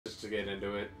to get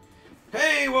into it.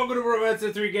 Hey, welcome to Bromance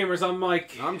and 3 Gamers. I'm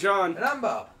Mike. I'm John. And I'm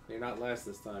Bob. You're not last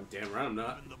this time. Damn right I'm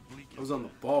not. I was on the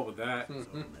ball with that.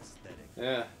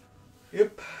 Yeah.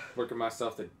 Yep. Working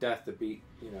myself to death to beat,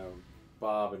 you know,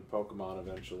 Bob and Pokemon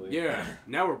eventually. Yeah,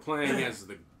 now we're playing as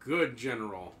the good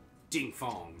general, Ding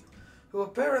Fong. Who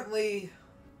apparently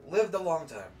lived a long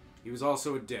time. He was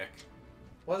also a dick.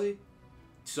 Was he?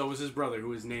 So was his brother, who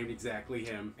was named exactly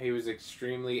him. He was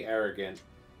extremely arrogant.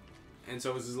 And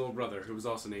so was his little brother, who was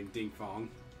also named Ding Fong.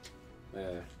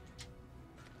 Yeah.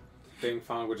 Ding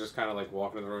Fong would just kind of like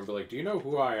walk into the room and be like, "Do you know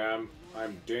who I am?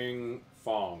 I'm Ding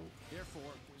Fong."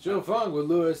 Zhou Fong will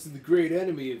lure us to the great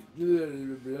enemy of...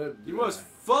 You must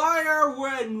fire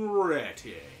when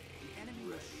ready.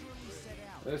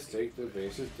 Let's take the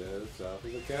bases dead south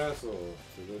of the castle.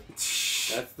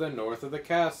 That's the north of the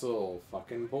castle.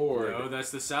 Fucking bored. No,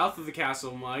 that's the south of the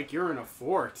castle, Mike. You're in a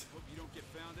fort. Hope you don't get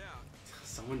found out.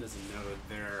 Someone doesn't know that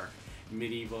they're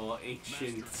medieval,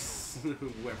 ancient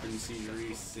weapon scenery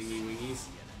singy wingies.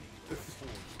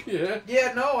 Yeah.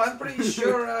 Yeah, no, I'm pretty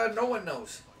sure no one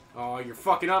knows. Oh, you're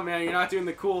fucking up, man. You're not doing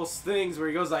the coolest things where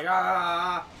he goes like,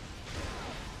 ah.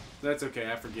 That's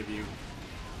okay. I forgive you.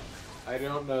 I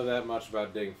don't know that much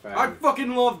about Ding Fong. I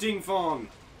fucking love Ding Fong.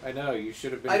 I know, you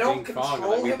should have been I don't Ding Fong and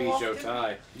control let me him be often.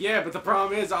 Jotai. Yeah, but the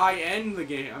problem is I end the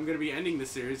game. I'm going to be ending the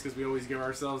series because we always give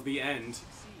ourselves the end.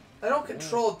 I don't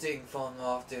control Ding Fong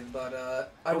often, but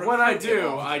But when I recruit him do,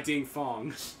 often. I Ding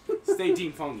Fong. Stay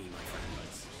Ding Fongy, my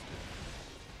friends.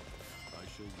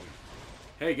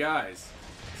 Hey guys,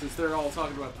 since they're all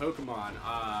talking about Pokemon,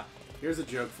 here's a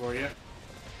joke for you.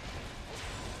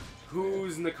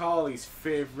 Who's Nikali's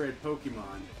favorite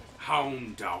Pokemon?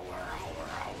 Houndour.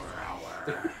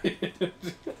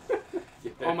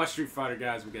 All my Street Fighter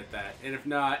guys will get that, and if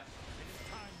not,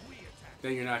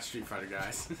 then you're not Street Fighter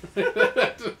guys.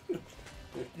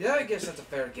 Yeah, I guess that's a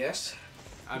fair guess.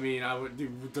 I mean,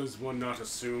 does one not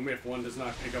assume if one does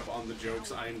not pick up on the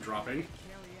jokes I am dropping?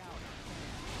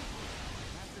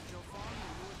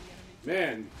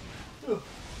 Man,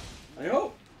 I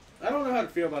hope. I don't know how to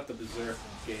feel about the Berserk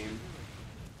game.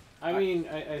 I mean,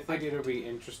 I think it'll be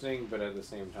interesting, but at the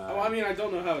same time... Oh, I mean, I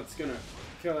don't know how it's gonna...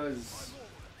 Because...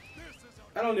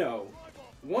 I don't know.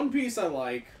 One Piece I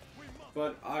like,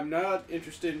 but I'm not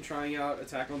interested in trying out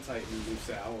Attack on Titan,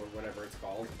 Musou, or whatever it's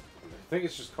called. I think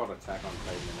it's just called Attack on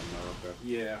Titan in America.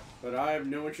 Yeah, but I have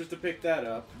no interest to pick that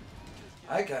up.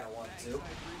 I kind of want to.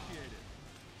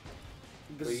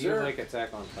 But you like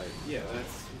Attack on Titan. Yeah,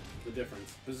 that's the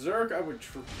difference. Berserk, I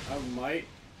might,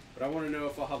 but I want to know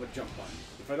if I'll have a jump button.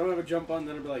 If I don't have a jump button,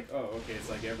 then I'll be like, oh, okay, it's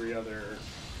like every other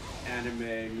anime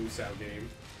Musou game.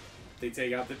 They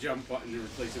take out the jump button and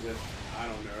replace it with, I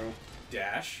don't know,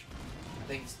 dash? I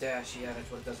think it's dash, yeah,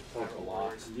 that's what it does with Or Pyro block.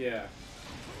 Warriors. Yeah.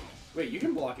 Wait, you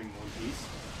can block in One Piece.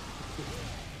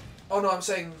 Oh no, I'm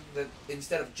saying that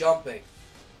instead of jumping,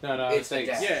 No, I It's think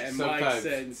the dash. Yeah, and Mike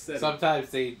said instead of...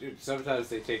 sometimes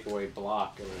they take away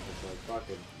block, and it's just like, fuck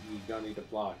it, you don't need to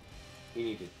block. You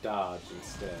need to dodge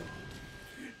instead.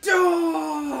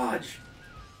 Dodge!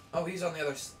 oh, he's on the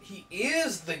other. He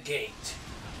is the gate.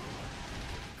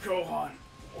 Gohan,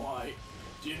 why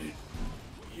didn't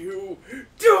you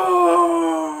dodge?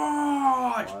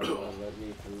 Why won't let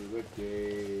me through the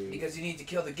gate? Because you need to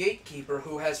kill the gatekeeper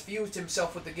who has fused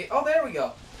himself with the gate. Oh, there we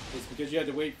go. It's because you had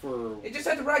to wait for... You just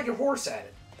had to ride your horse at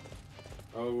it.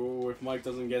 Oh, if Mike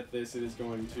doesn't get this, it is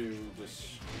going to just...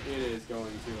 It is going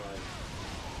to, like...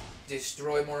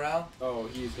 Destroy morale. Oh,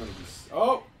 he's going to be...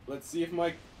 Oh! Let's see if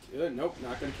Mike... nope,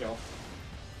 not going to kill.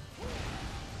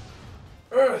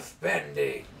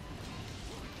 Earthbending.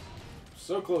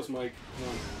 So close, Mike. Come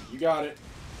on. You got it.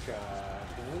 Got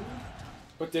him.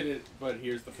 But did it... But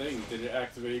here's the thing. Did it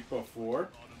activate before?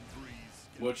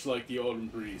 Much like the Autumn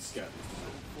Breeze got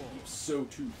so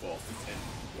too false to 10.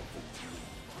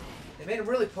 They made him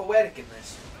really poetic in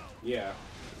this. Yeah.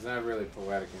 It's not really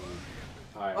poetic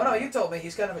in IRL. Oh no, you told me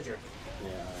he's kind of a jerk.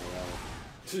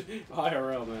 Yeah,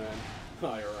 IRL, man.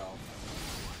 IRL.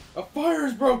 A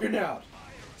fire's broken out!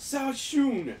 Sao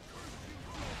Shun!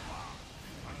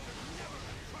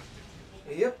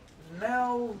 Yep.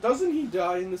 Now. Doesn't he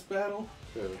die in this battle?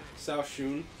 Who? Sao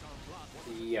Shun?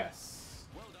 Yes.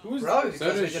 Who's Probably So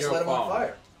because they does just Joe let him on Fong.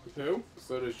 fire. Who?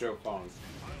 So does Zhou Fong.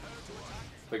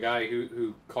 The guy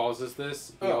who causes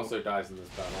this, he Oh. also dies in this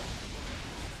battle.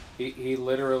 He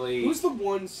literally... Who's the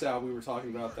one Sao we were talking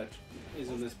about that is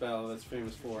in this battle that's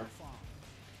famous for?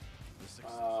 'Cause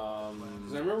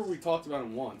I remember we talked about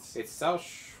him once. It's Sao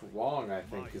Shuang, I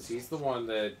think, because he's the one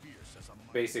that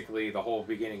basically the whole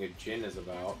beginning of Jin is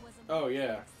about. Oh,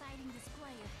 yeah.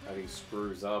 How he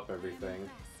screws up everything.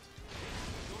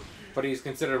 But he's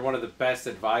considered one of the best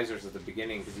advisors at the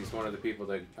beginning because he's one of the people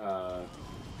that,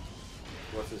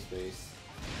 what's his face?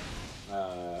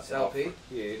 Cao Pi?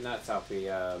 Yeah, not Cao Pi.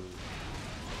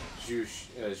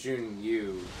 Jun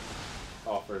Yu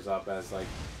offers up as like,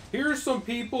 here's some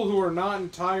people who are not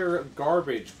entire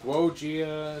garbage. Guo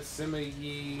Jia, Sima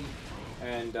Yi,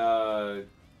 and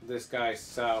this guy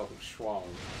Cao Shuang.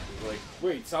 He's like,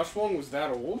 wait, Cao Shuang was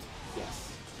that old?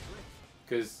 yes.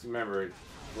 Because remember,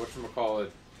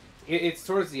 whatchamacallit, it's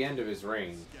towards the end of his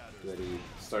reign that he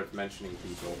starts mentioning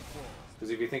people. Because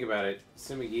if you think about it,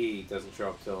 Sima Yi doesn't show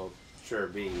up till Sure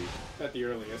B. At the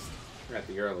earliest. At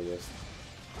the earliest.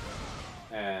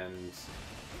 And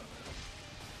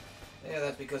Yeah,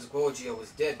 that's because Guo Jia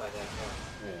was dead by that point.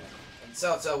 yeah. And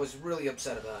Cao Cao was really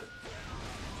upset about it.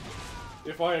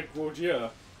 If I had Guo Jia,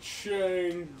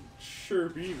 Shang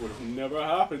Sherbi would have never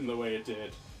happened the way it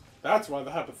did. That's why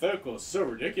the hypothetical is so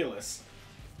ridiculous.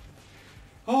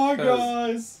 Hi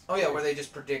guys! Oh yeah, where they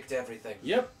just predict everything.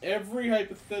 Yep, every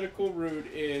hypothetical route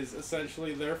is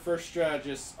essentially their first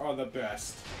strategists are the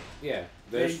best. Yeah,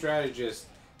 their strategist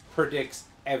predicts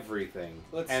everything.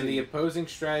 And the opposing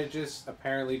strategist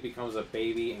apparently becomes a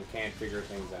baby and can't figure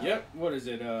things out. Yep, what is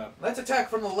it? Let's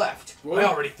attack from the left. I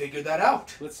already figured that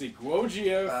out. Let's see, Guo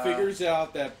Jia figures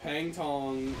out that Pang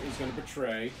Tong is going to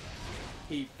betray.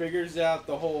 He figures out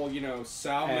the whole, you know,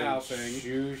 Cao Mao thing.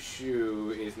 Shu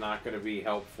Shu is not going to be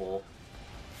helpful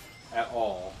at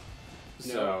all.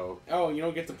 No. So. Oh, you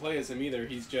don't get to play as him either.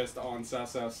 He's just on Cao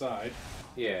Cao's side.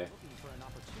 Yeah.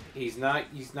 He's not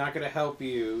going to help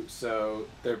you. So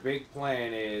their big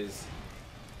plan is,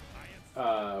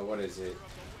 what is it?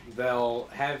 They'll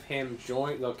have him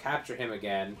join. They'll capture him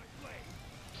again,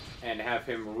 and have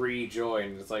him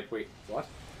rejoin. It's like, wait, what?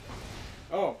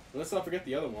 Oh, let's not forget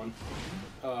the other one.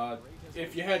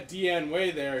 If you had Dian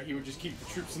Wei there, he would just keep the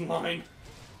troops in line.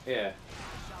 Yeah.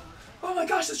 Oh my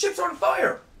gosh, the ships are on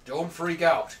fire! Don't freak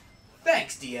out.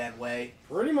 Thanks, Dian Wei.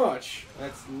 Pretty much.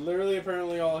 That's literally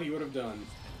apparently all he would have done.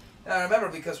 And I remember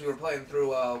because we were playing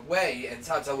through Wei, and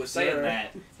Cao Cao was saying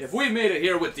that if we made it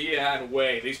here with Dian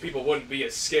Wei, these people wouldn't be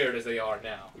as scared as they are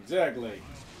now. Exactly.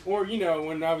 Or, you know,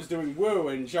 when I was doing Wu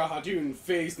and Zhao Dun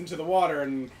phased into the water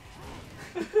and...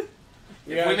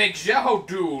 If we make Zhao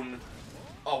Dun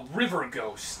a river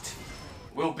ghost,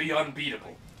 we'll be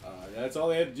unbeatable. That's all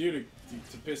they had to do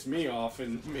to piss me off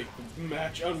and make the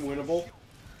match unwinnable.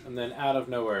 And then out of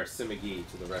nowhere, Sima Yi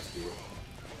to the rescue.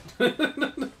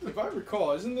 If I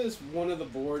recall, isn't this one of the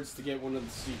boards to get one of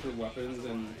the secret weapons,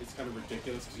 and it's kind of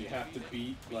ridiculous because you have to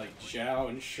beat, like, Zhao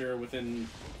and Shi within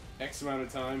X amount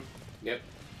of time? Yep.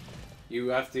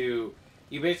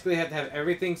 You basically have to have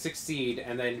everything succeed,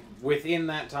 and then within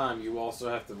that time, you also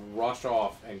have to rush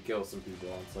off and kill some people.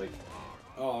 And it's like,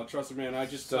 oh, trust me, man, I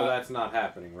just... So that's not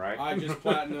happening, right? I just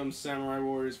platinum Samurai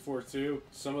Warriors 4-2.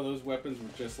 Some of those weapons were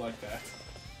just like that.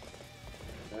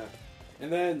 Yeah.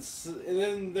 And then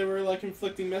there were, like,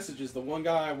 conflicting messages. The one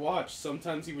guy I watched,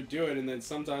 sometimes he would do it, and then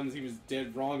sometimes he was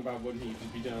dead wrong about what needed to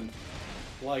be done.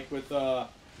 Like with,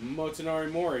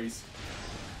 Motonari Mori's.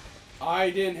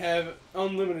 I didn't have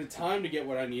unlimited time to get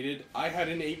what I needed. I had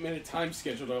an 8-minute time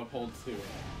schedule to uphold to it.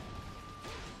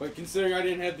 But considering I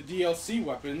didn't have the DLC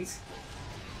weapons,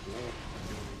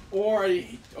 or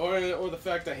the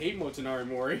fact I hate Motonari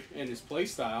Mori and his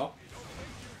playstyle.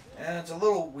 And it's a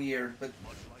little weird, but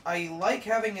I like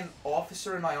having an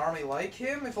officer in my army like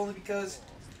him, if only because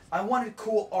I wanted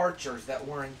cool archers that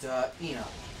weren't Ina.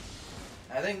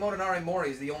 I think Motonari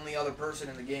Mori is the only other person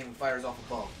in the game who fires off a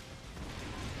bow.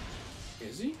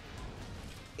 Is he?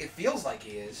 It feels like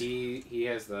he is. He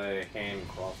has the hand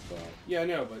crossbow. Yeah, I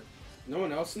know, but no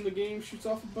one else in the game shoots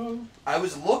off a bow? I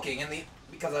was looking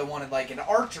because I wanted like an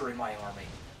archer in my army,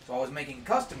 so I was making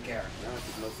custom characters. No,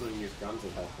 because most of them use guns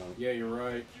at that point. Yeah, you're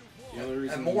right. The only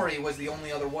reason... And Mori was the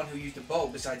only other one who used a bow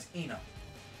besides Ina.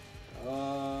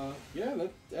 Yeah,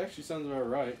 that actually sounds about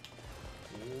right.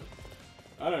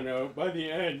 Yeah. I don't know, by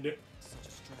the end... Such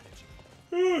a strategy.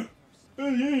 By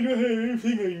the end, I had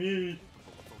everything I need.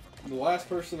 The last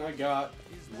weapon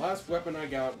I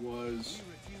got was...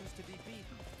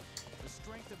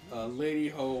 Lady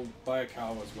Ho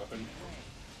Bayakawa's weapon.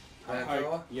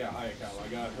 Hayakawa? Yeah, Hayakawa. I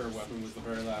got her weapon, was the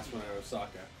very last one at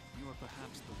Osaka. You are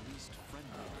perhaps the least friendly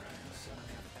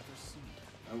I've ever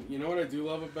seen. You know what I do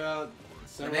love about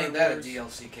Samurai I made that a Wars?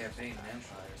 DLC campaign in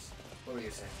Empires. What were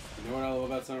you saying? You know what I love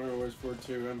about Samurai Warriors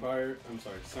 4-2 Empire? I'm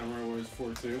sorry, Samurai Warriors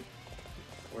 4-2.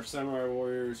 Or Samurai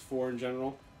Warriors 4 in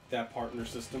general. That partner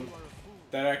system.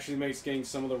 That actually makes getting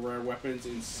some of the rare weapons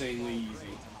insanely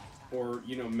easy. Or,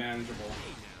 you know, manageable.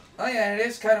 Oh yeah, it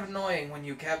is kind of annoying when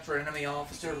you capture an enemy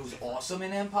officer who's awesome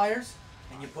in Empires,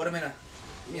 and you put him in a,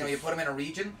 you put him in a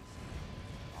region,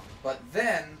 But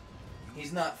then,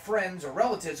 he's not friends or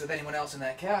relatives with anyone else in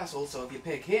that castle, so if you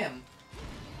pick him,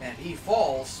 and he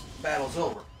falls, battle's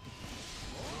over.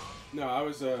 No,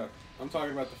 I'm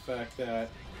talking about the fact that,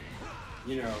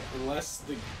 you know, unless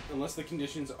the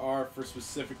conditions are for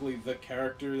specifically the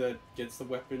character that gets the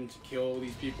weapon to kill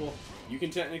these people, you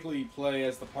can technically play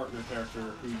as the partner character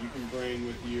who you can bring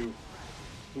with you,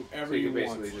 whoever you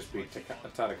want. So you can basically just be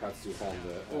Tadakatsu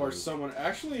Honda. Or someone.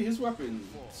 Actually, his weapon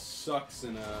sucks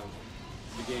in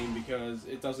the game because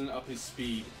it doesn't up his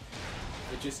speed.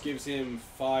 It just gives him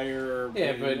fire.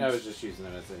 Yeah, wind. but I was just using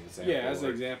that as an example. Yeah, as an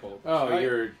example. Oh,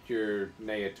 your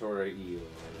Naotora E.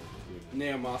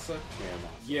 Naomasa?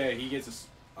 Yeah, he gets a...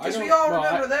 Because we all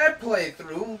remember that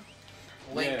playthrough.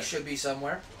 Link Yeah. should be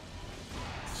somewhere.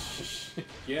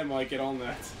 Yeah, Mike, get on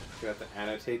that. Do I have to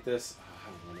annotate this?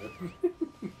 Oh, I don't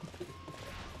know.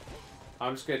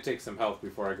 I'm just gonna take some health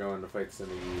before I go in to fight some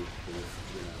of you.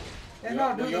 And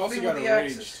I'll do you the also thing got with a the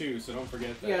rage axes. too, so don't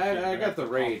forget that. Yeah, I got the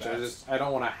rage. combats. I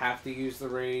don't want to have to use the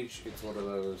rage. It's one of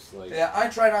those like. Yeah, I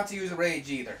try not to use the rage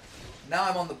either. Now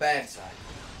I'm on the bad side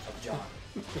of John.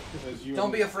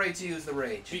 Don't be afraid to use the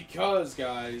rage. Because,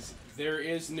 guys, there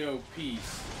is no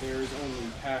peace. There is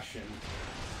only passion.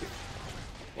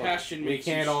 Passion We makes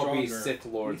can't you all be stronger. Sith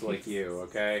Lords like you,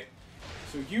 okay?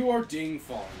 So you are Ding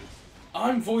Fong.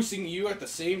 I'm voicing you at the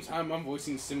same time I'm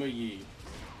voicing Sima Yi.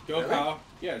 Go, Really? Kyle.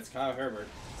 Yeah, it's Kyle Herbert.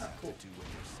 Oh, cool.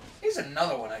 He's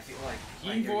another one I feel like.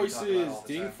 I He hear you talk about voices all the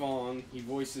Ding time. Fong, he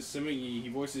voices Sima Yi, he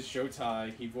voices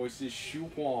Shoutai, he voices Shu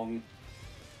Huang,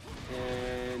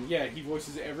 and yeah, he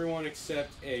voices everyone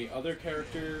except a other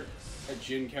character, a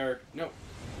Jin character. No,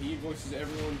 he voices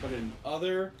everyone but an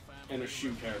other and a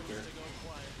Shu character.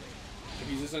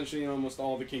 He's essentially in almost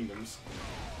all the kingdoms.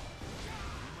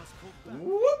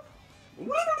 Whoop!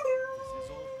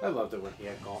 I loved it when he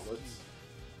had gauntlets.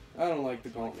 I don't like the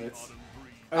gauntlets.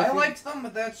 I liked them,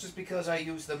 but that's just because I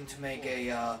used them to make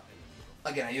a,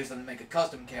 again, I used them to make a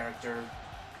custom character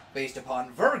based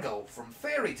upon Virgo from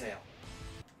Fairy Tail.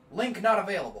 Link not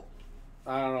available.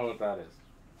 I don't know what that is.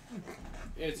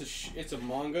 It's a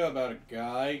manga about a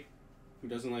guy who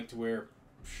doesn't like to wear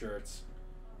shirts.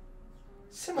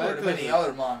 Similar to many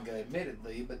other manga,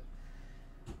 admittedly, but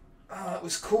it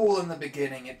was cool in the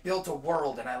beginning. It built a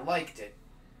world, and I liked it.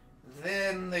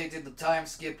 Then they did the time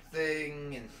skip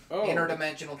thing, and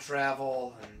interdimensional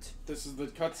travel, and... This is the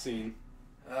cutscene.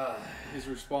 His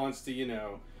response to, you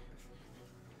know...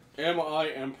 Am I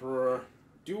Emperor?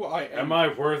 Am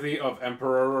I worthy of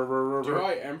Emperor? Do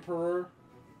I Emperor?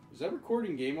 Is that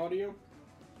recording game audio?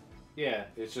 Yeah,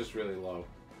 it's just really low.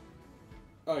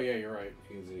 Oh, yeah, you're right.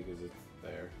 Easy, because it's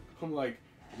there. I'm like,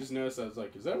 I just noticed, I was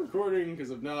like, is that recording?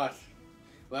 Because if not,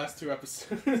 last 2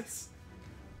 episodes.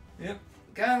 Yep.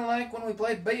 Kind of like when we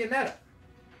played Bayonetta.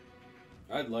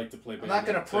 I'd like to play Bayonetta. I'm not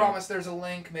going to promise there's a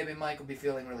link. Maybe Mike will be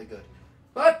feeling really good.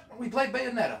 But we played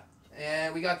Bayonetta.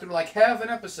 And we got through like half an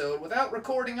episode without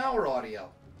recording our audio.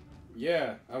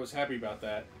 Yeah, I was happy about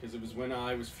that. Because it was when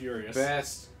I was furious.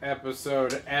 Best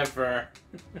episode ever.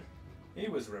 He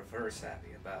was reverse happy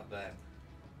about that.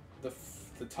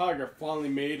 The tiger finally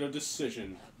made a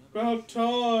decision. About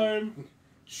time!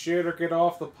 Shit or get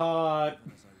off the pod.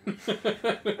 Driven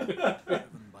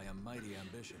by a mighty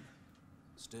ambition.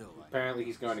 Still, Apparently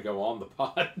he's going to go on the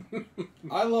pod.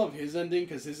 I love his ending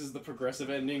because this is the progressive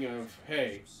ending of,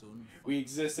 hey, soon we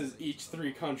exist as each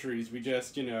 3 countries. We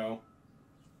just, you know...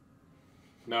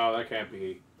 No, that can't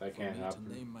be. That can't For me to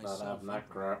happen. name Not myself having that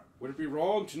emperor. crap. Would it be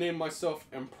wrong to name myself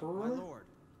My Emperor? lord,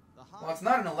 the high Well, it's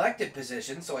not an elected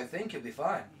position, so I think you'll be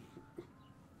fine.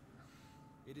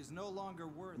 It is no longer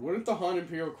worthy. Wouldn't the Han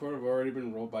Imperial Court have already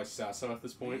been ruled by Cao Cao at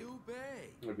this point? You obey.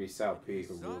 It would be Sao P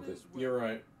who ruled it. You're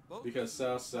right. Because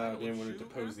Cao Cao didn't want to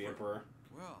depose the Emperor.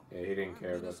 Well, Yeah, he didn't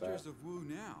care about that. ministers of Wu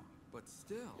now, but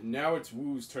still. And now it's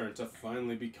Wu's turn to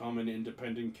finally become an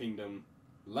independent kingdom.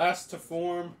 Last to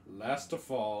form, last to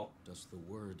fall. Does the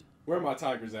word Where are my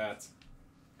tigers at?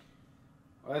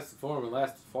 Well, that's the form and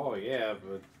last to fall, yeah,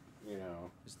 but, you know.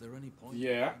 Is there any point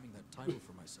Yeah. in claiming that title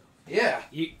for myself? Yeah.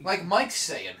 You, Like Mike's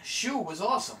saying, Shu was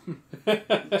awesome.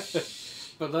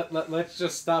 but let's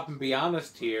just stop and be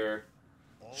honest here.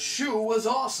 Shu was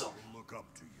awesome. Look up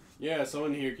to you. Yeah,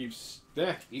 someone here keeps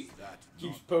Yeah,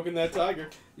 keeps poking that tiger.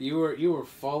 you were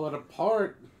falling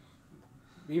apart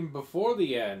even before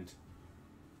the end.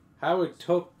 How it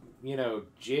took, you know,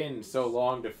 Jin so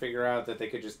long to figure out that they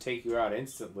could just take you out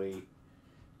instantly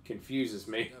confuses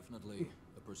me. Definitely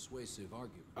a persuasive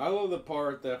argument. I love the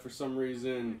part that for some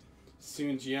reason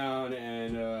Sun Jian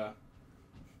and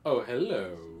Oh,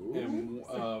 hello.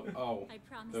 I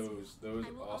promise those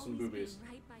I will awesome always boobies. be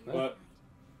right by your But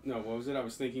no, what was it? I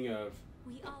was thinking of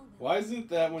We all will. Why is it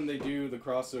that when they do the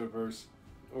crossovers,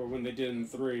 or when they did in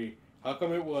 3, how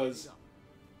come it was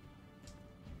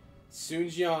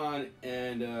Sunjian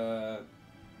and,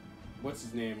 what's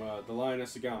his name, the Lion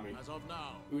Asagami? As of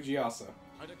now, Ujiyasa.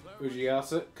 I declare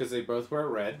Ujiyasa, because they both wear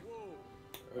red.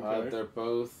 Okay. They're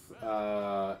both,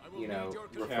 you know,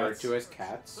 referred to as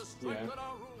cats.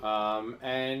 Yeah.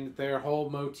 And their whole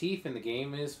motif in the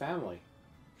game is family.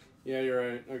 Yeah,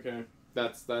 you're right. Okay.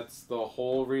 That's the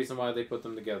whole reason why they put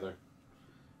them together.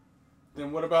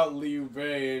 Then what about Liu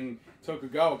Bei and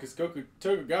Tokugawa? Because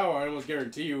Tokugawa, I almost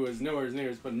guarantee you, is nowhere near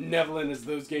as benevolent as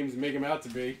those games make him out to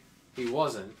be. He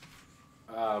wasn't,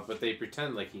 but they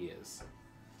pretend like he is.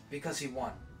 Because he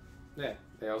won. Yeah,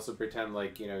 they also pretend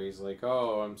like, you know, he's like,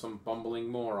 oh, I'm some bumbling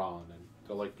moron. And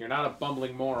they're like, you're not a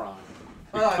bumbling moron.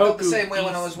 Well, I felt the Goku same way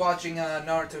when I eats- was watching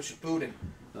Naruto Shippuden.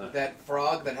 That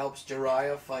frog that helps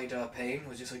Jiraiya fight Pain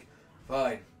was just like,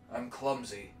 fine, I'm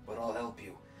clumsy, but I'll help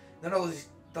you. Then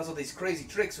does all these crazy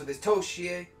tricks with his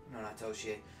Toshie. No, not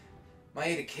Toshie.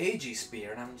 Maeda Keiji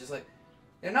spear. And I'm just like,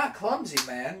 you're not clumsy,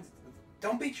 man.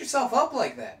 Don't beat yourself up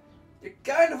like that. You're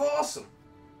kind of awesome.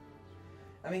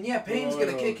 I mean, yeah, Pain's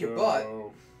gonna kick your butt,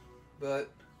 but...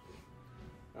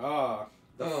 Ah,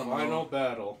 the final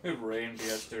battle. It rained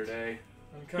yesterday.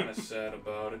 I'm kind of sad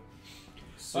about it.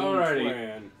 Alrighty.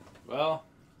 Plan. Well,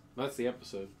 that's the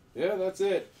episode. Yeah, that's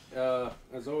it.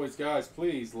 As always, guys,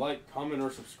 please like, comment, or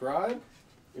subscribe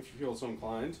if you feel so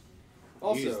inclined.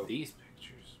 Also, use these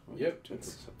pictures. Yep.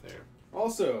 It's up there.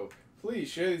 Also, please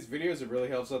share these videos. It really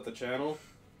helps out the channel.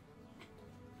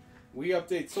 We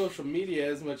update social media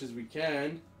as much as we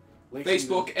can. Links in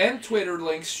the- Facebook and Twitter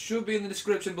links should be in the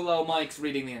description below. Mike's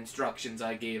reading the instructions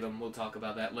I gave him. We'll talk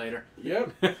about that later.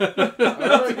 Yep.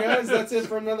 Alright, guys, that's it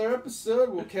for another episode.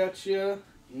 We'll catch you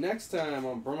next time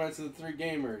on Bromance of the Three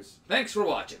Gamers. Thanks for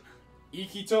watching.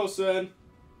 Ikito-sen.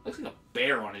 Looks like a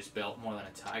bear on his belt more than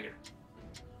a tiger.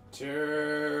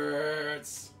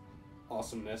 Turts.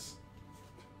 Awesomeness.